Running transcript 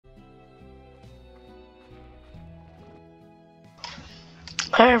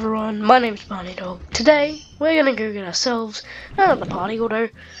Hi everyone, my name is Barney Dog. Today we're gonna go get ourselves another party Gordo.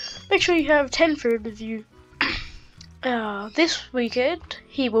 Make sure you have 10 food with you. This weekend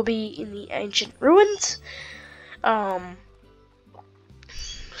he will be in the ancient ruins. So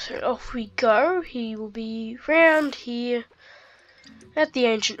off we go. He will be round here at the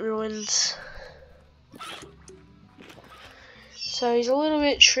ancient ruins. So he's a little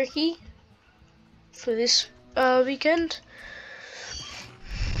bit tricky for this weekend.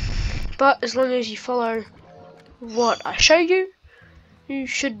 But as long as you follow what I show you, you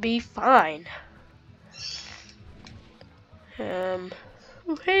should be fine.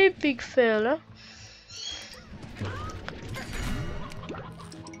 Hey big fella.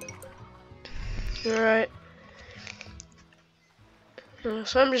 Alright.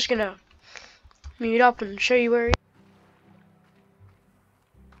 So I'm just gonna mute up and show you where he is.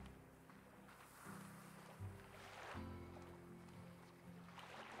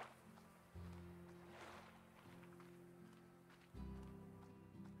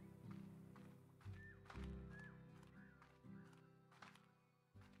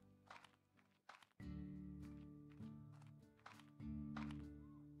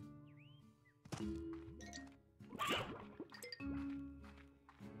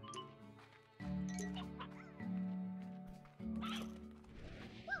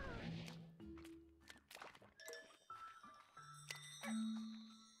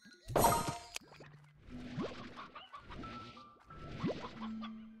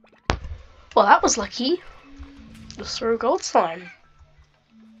 Well, that was lucky. Just throw a gold slime.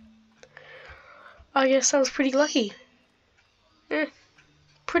 I guess that was pretty lucky.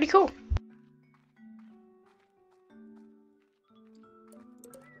 Pretty cool.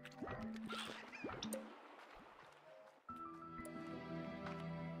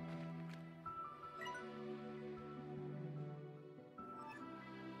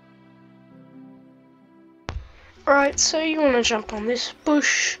 Alright, so you want to jump on this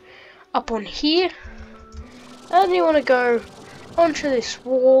bush up on here, and you want to go onto this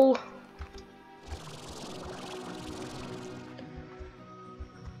wall.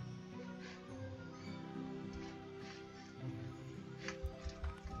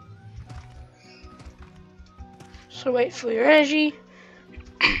 So wait for your energy.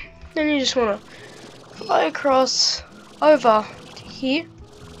 Then you just want to fly across over to here.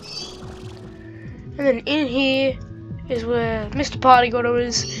 And then in here is where Mr. Party Gordo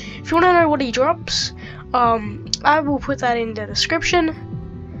is. If you want to know what he drops, I will put that in the description.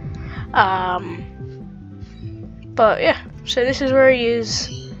 But yeah, so this is where he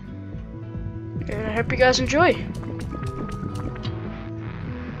is. And I hope you guys enjoy.